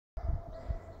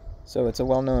So it's a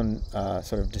well-known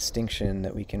sort of distinction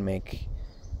that we can make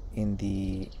in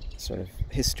the sort of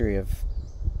history of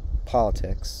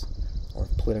politics or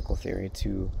political theory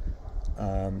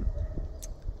um,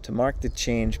 to mark the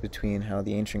change between how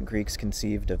the ancient Greeks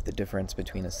conceived of the difference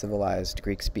between a civilized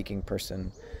Greek-speaking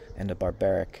person and a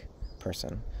barbaric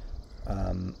person.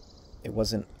 Um, it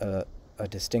wasn't a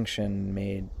distinction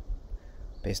made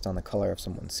based on the color of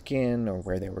someone's skin or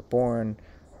where they were born.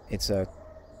 It's a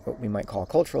what we might call a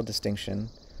cultural distinction.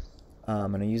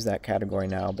 I'm going to use that category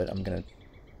now, but I'm going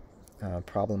to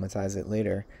problematize it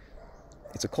later.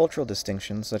 It's a cultural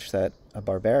distinction such that a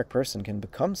barbaric person can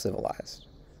become civilized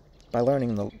by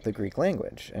learning the Greek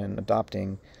language and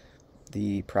adopting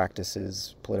the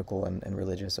practices, political and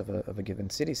religious, of a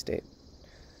given city-state.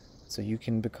 So you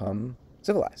can become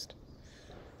civilized.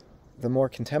 The more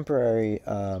contemporary,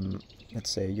 let's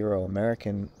say,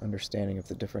 Euro-American understanding of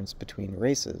the difference between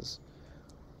races,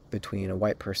 between a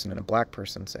white person and a black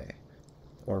person, say,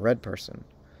 or a red person,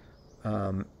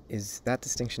 is that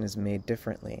distinction is made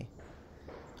differently.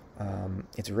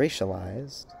 It's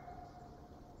racialized,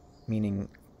 meaning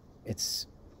it's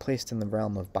placed in the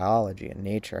realm of biology and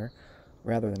nature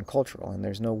rather than cultural, and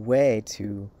there's no way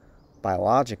to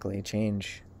biologically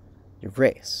change your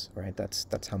race, right?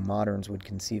 That's how moderns would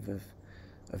conceive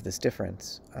of this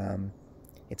difference.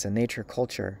 It's a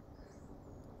nature-culture.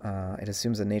 It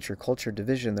assumes a nature-culture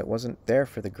division that wasn't there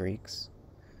for the Greeks.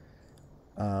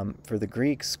 For the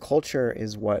Greeks, culture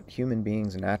is what human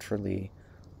beings naturally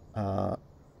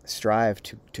strive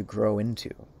to grow into,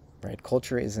 right?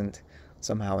 Culture isn't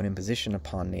somehow an imposition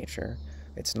upon nature.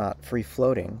 It's not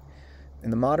free-floating. In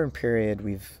the modern period,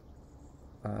 we've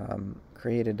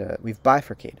we've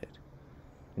bifurcated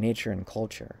nature and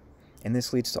culture, and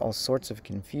this leads to all sorts of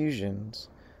confusions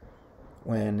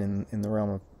when in the realm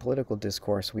of political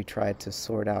discourse we try to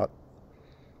sort out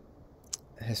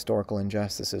historical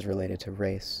injustices related to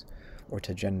race or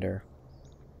to gender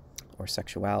or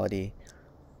sexuality,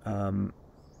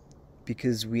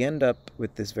 because we end up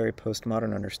with this very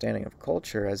postmodern understanding of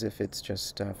culture as if it's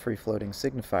just free-floating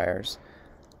signifiers,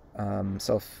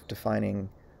 self-defining,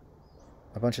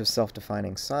 a bunch of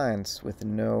self-defining signs with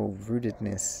no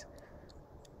rootedness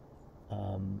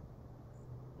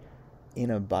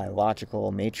in a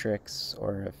biological matrix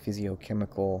or a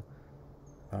physiochemical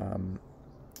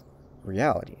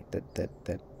reality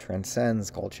that transcends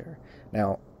culture.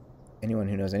 Now, anyone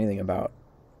who knows anything about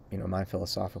my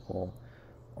philosophical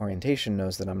orientation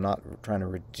knows that I'm not trying to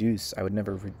reduce. I would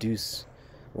never reduce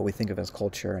what we think of as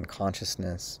culture and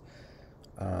consciousness,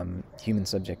 human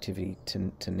subjectivity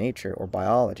to nature or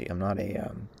biology. I'm not a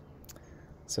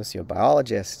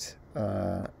sociobiologist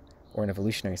or an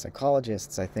evolutionary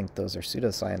psychologist. I think those are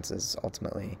pseudosciences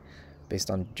ultimately,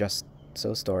 based on just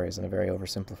so stories and a very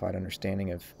oversimplified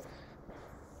understanding of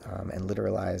and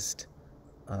literalized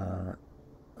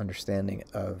understanding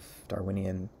of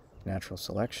Darwinian natural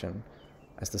selection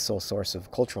as the sole source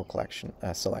of cultural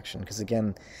selection. Because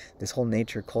again, this whole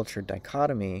nature-culture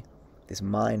dichotomy, this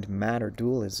mind-matter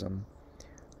dualism,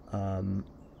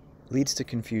 leads to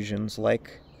confusions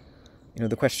like,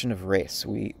 the question of race.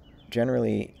 We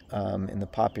generally, in the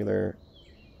popular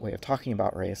way of talking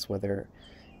about race, whether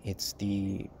it's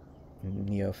the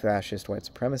neo-fascist white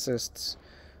supremacists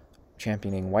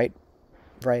championing white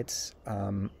rights,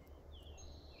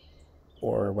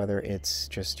 or whether it's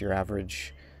just your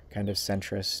average kind of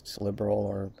centrist liberal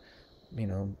or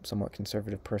somewhat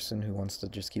conservative person who wants to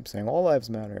just keep saying all lives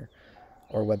matter,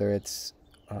 or whether it's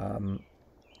a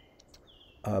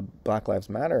Black Lives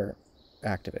Matter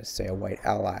activist, say a white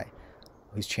ally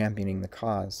who's championing the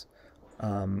cause,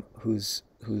 who's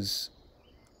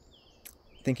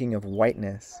thinking of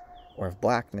whiteness or of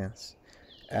blackness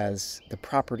as the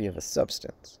property of a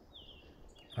substance,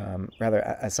 rather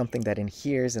as something that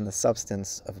inheres in the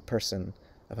substance of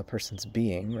a person's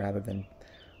being, rather than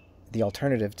the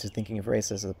alternative to thinking of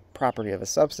race as a property of a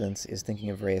substance is thinking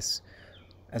of race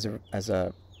as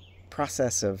a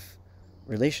process of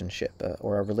relationship,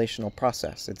 or a relational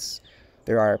process.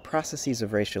 There are processes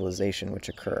of racialization which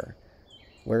occur,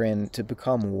 wherein to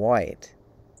become white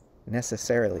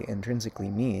necessarily, intrinsically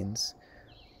means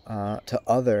to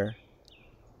other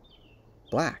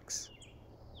blacks.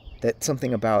 That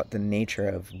something about the nature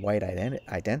of white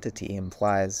identity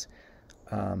implies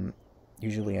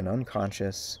usually an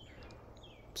unconscious,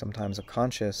 sometimes a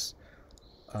conscious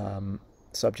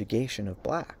subjugation of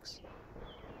blacks.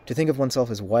 To think of oneself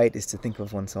as white is to think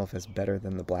of oneself as better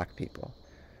than the black people.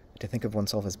 To think of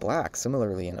oneself as black,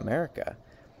 similarly in America,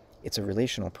 it's a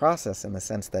relational process in the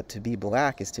sense that to be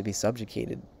black is to be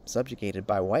subjugated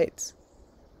by whites.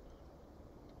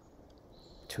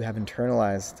 To have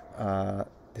internalized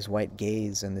this white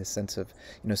gaze and this sense of,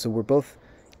 so we're both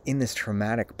in this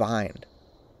traumatic bind,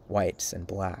 whites and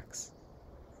blacks.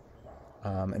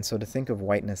 And so to think of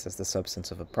whiteness as the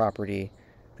substance of a property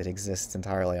that exists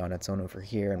entirely on its own over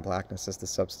here, and blackness as the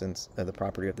substance, the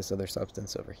property of this other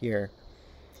substance over here,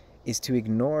 is to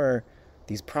ignore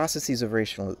these processes of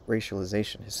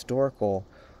racialization, historical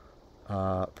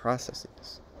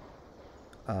processes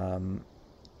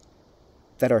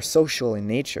that are social in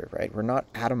nature, right? We're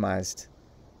not atomized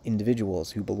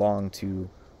individuals who belong to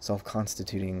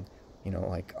self-constituting,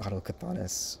 like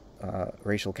autochthonous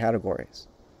racial categories.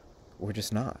 We're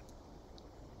just not.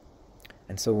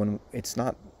 And so when it's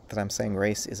not that I'm saying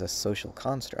race is a social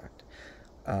construct,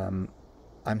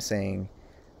 I'm saying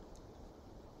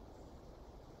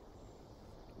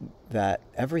that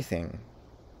everything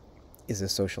is a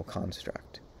social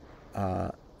construct.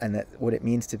 And that what it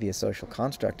means to be a social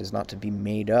construct is not to be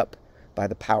made up by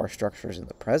the power structures in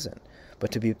the present,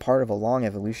 but to be part of a long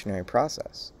evolutionary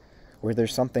process where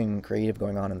there's something creative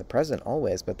going on in the present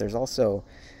always, but there's also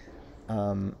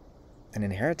an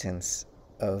inheritance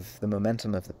of the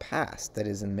momentum of the past that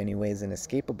is in many ways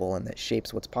inescapable and that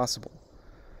shapes what's possible.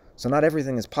 So not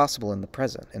everything is possible in the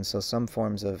present, and so some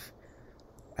forms of,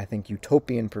 I think,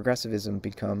 utopian progressivism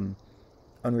become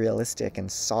unrealistic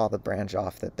and saw the branch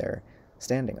off that they're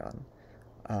standing on,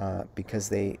 because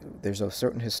there's a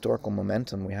certain historical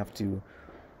momentum. We have to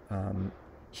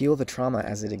heal the trauma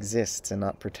as it exists and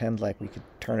not pretend like we could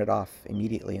turn it off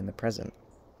immediately in the present.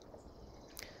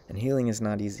 And healing is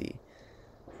not easy,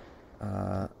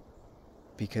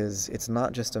 because it's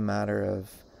not just a matter of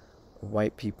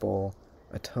white people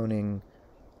atoning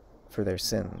for their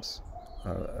sins,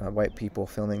 white people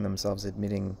filming themselves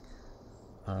admitting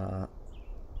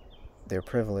their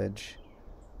privilege,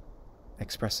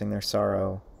 expressing their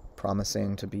sorrow,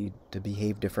 promising to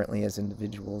behave differently as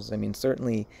individuals. I mean,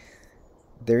 certainly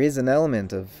there is an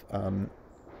element of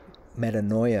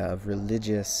metanoia, of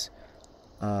religious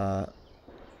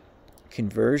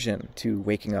conversion to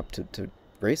waking up to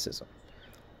racism.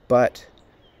 But,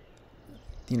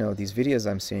 these videos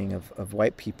I'm seeing of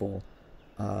white people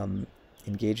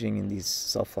engaging in these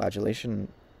self-flagellation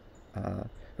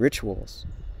rituals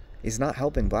is not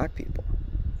helping black people.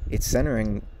 It's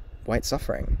centering white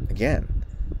suffering, again,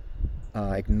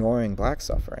 ignoring black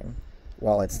suffering,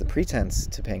 while it's the pretense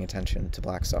to paying attention to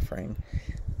black suffering.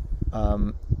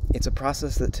 It's a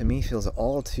process that to me feels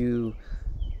all too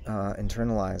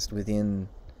internalized within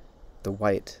the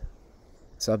white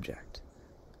subject.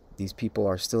 These people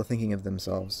are still thinking of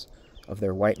themselves, of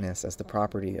their whiteness, as the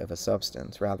property of a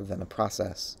substance rather than a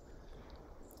process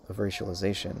of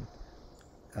racialization.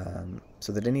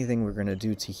 So that anything we're going to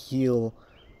do to heal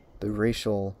the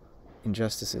racial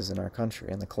injustices in our country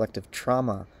and the collective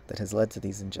trauma that has led to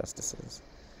these injustices,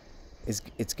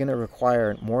 it's going to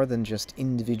require more than just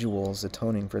individuals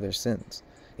atoning for their sins.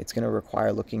 It's going to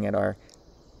require looking at our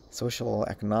social,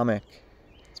 economic,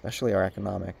 especially our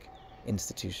economic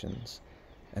institutions,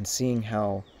 and seeing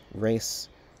how race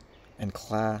and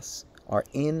class are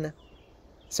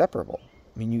inseparable.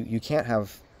 I mean, you can't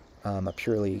have a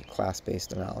purely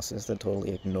class-based analysis that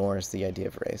totally ignores the idea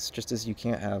of race, just as you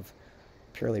can't have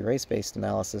purely race-based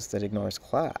analysis that ignores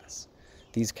class.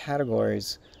 These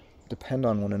categories depend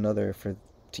on one another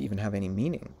to even have any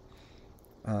meaning.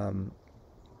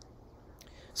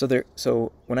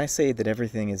 So when I say that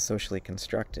everything is socially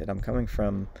constructed, I'm coming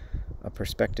from a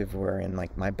perspective wherein,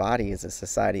 like, my body is a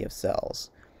society of cells,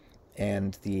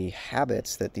 and the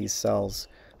habits that these cells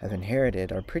have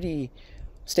inherited are pretty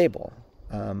stable.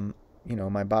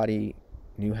 My body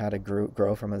knew how to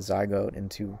grow from a zygote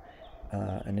into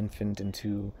an infant,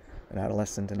 into an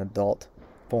adolescent, an adult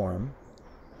form,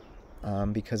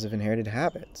 because of inherited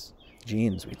habits.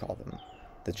 Genes, we call them.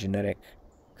 The genetic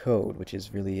code, which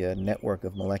is really a network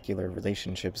of molecular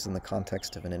relationships in the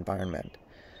context of an environment,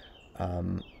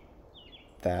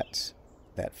 that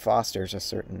fosters a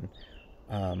certain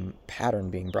pattern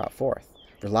being brought forth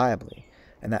reliably.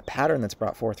 And that pattern that's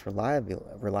brought forth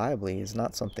reliably is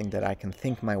not something that I can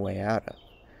think my way out of.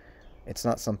 It's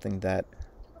not something that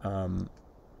I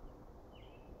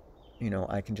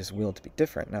can just will to be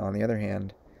different. Now, on the other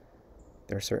hand,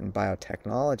 there are certain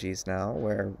biotechnologies now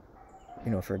where,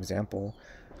 for example,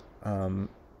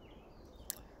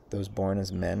 those born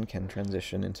as men can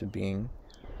transition into being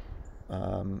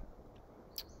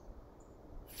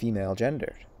female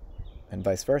gendered, and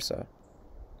vice versa.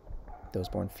 Those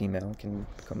born female can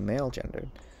become male gendered.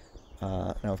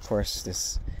 Now, of course,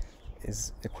 this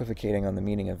is equivocating on the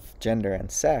meaning of gender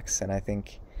and sex, and I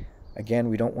think, again,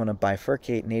 we don't want to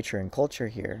bifurcate nature and culture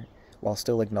here, while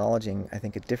still acknowledging, I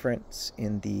think, a difference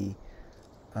in the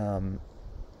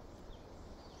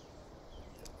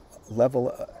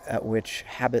level at which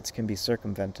habits can be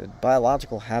circumvented.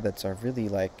 Biological habits are really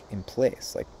like in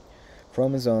place, like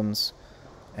chromosomes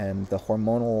and the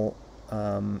hormonal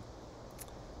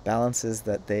balances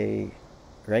that they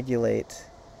regulate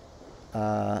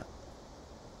are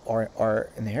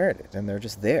inherited, and they're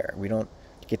just there. We don't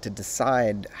get to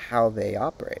decide how they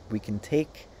operate. We can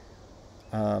take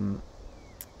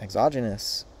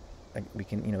exogenous, like we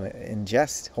can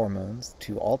ingest hormones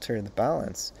to alter the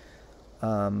balance,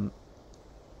 and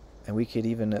we could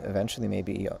even eventually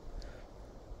maybe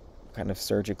kind of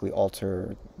surgically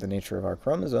alter the nature of our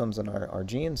chromosomes and our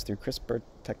genes through CRISPR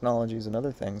technologies and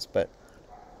other things. But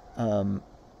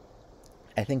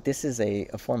I think this is a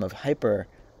form of hyper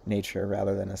nature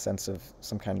rather than a sense of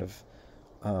some kind of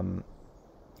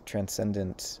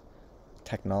transcendent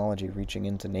technology reaching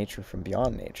into nature from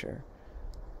beyond nature.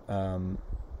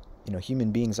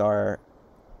 Human beings are,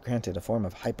 granted, a form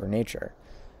of hyper nature,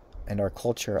 and our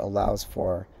culture allows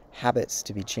for habits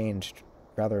to be changed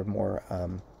rather more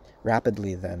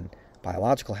rapidly than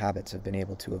biological habits have been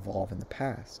able to evolve in the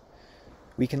past.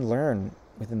 We can learn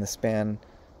within the span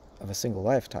of a single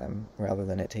lifetime rather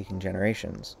than it taking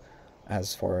generations,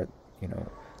 as for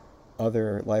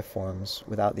other life forms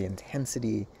without the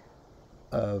intensity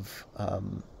of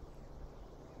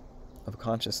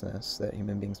consciousness that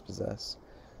human beings possess.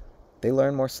 They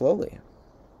learn more slowly.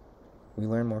 We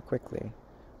learn more quickly.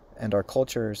 And our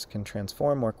cultures can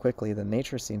transform more quickly than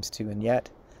nature seems to, and yet,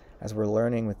 as we're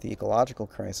learning with the ecological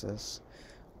crisis,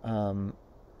 our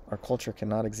culture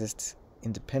cannot exist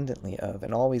independently of,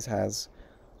 and always has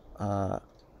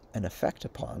an effect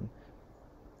upon,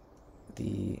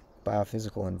 the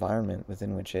biophysical environment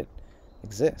within which it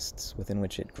exists, within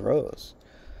which it grows.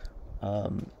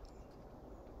 And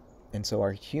so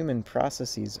our human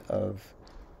processes of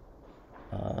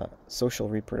social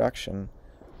reproduction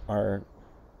are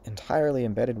entirely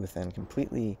embedded within,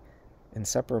 completely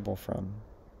inseparable from,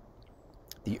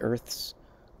 the Earth's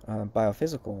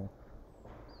biophysical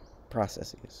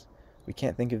processes. We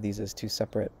can't think of these as two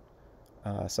separate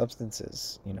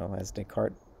substances, as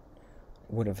Descartes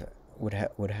would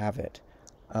have it.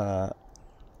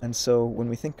 And so when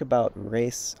we think about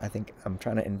race, I think I'm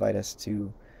trying to invite us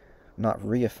to not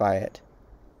reify it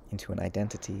into an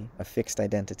identity, a fixed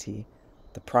identity,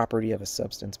 the property of a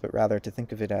substance, but rather to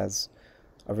think of it as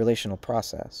a relational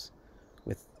process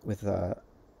with a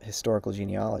historical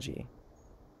genealogy.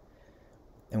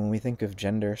 And when we think of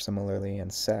gender similarly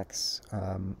and sex,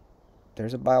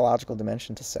 there's a biological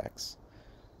dimension to sex.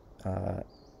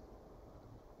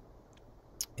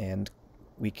 And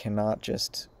we cannot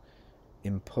just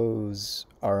impose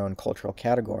our own cultural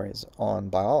categories on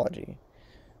biology.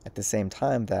 At the same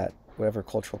time that whatever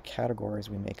cultural categories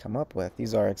we may come up with,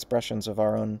 these are expressions of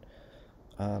our own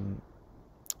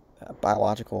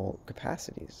biological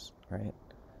capacities, right?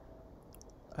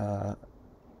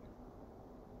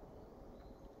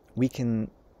 We can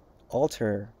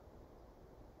alter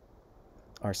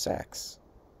our sex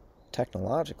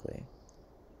technologically,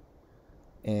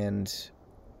 and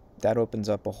that opens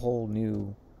up a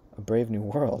brave new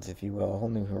world, if you will, a whole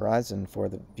new horizon for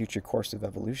the future course of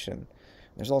evolution.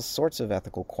 There's all sorts of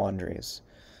ethical quandaries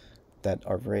that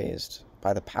are raised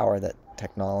by the power that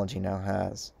technology now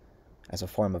has as a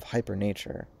form of hyper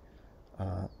nature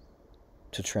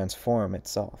to transform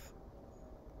itself.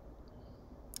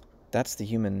 That's the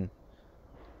human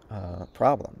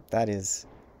problem. That is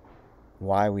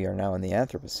why we are now in the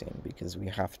Anthropocene, because we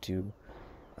have to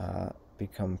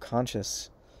become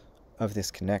conscious of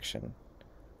this connection,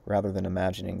 rather than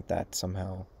imagining that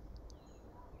somehow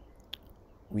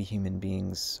we human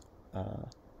beings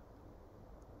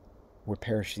were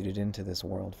parachuted into this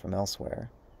world from elsewhere,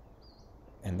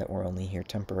 and that we're only here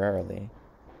temporarily,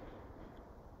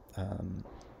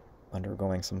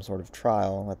 undergoing some sort of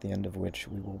trial, at the end of which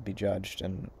we will be judged,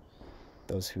 and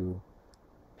those who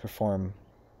perform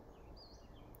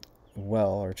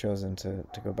well are chosen to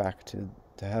go back to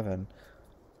heaven.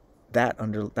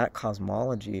 That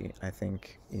cosmology, I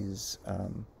think, is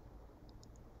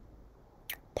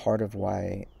part of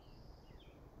why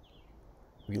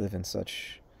we live in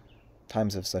such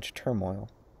times of such turmoil.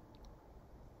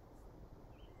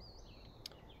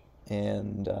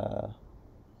 And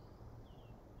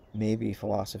maybe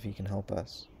philosophy can help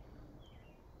us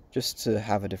just to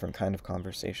have a different kind of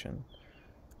conversation.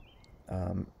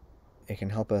 It can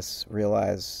help us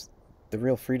realize the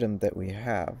real freedom that we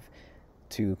have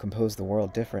to compose the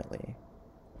world differently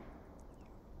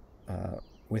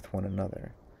with one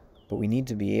another. But we need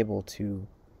to be able to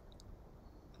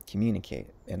communicate,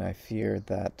 and I fear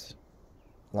that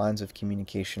lines of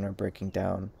communication are breaking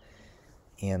down,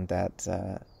 and that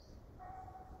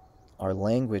our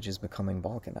language is becoming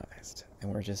balkanized,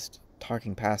 and we're just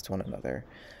talking past one another,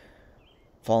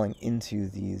 falling into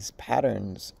these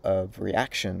patterns of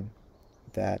reaction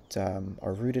that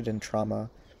are rooted in trauma,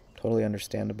 totally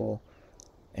understandable,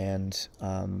 and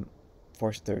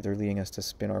they're leading us to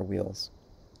spin our wheels.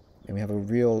 And we have a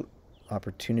real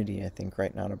opportunity, I think,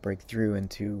 right now to break through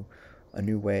into a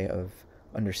new way of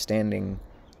understanding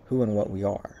who and what we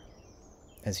are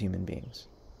as human beings,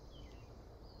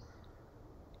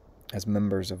 as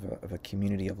members of a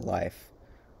community of life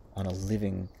on a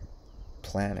living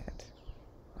planet.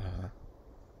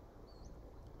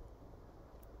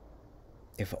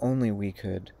 If only we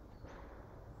could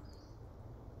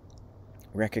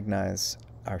recognize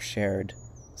our shared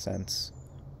sense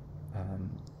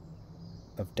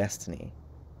of destiny,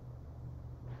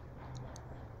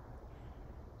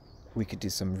 we could do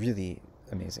some really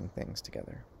amazing things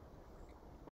together.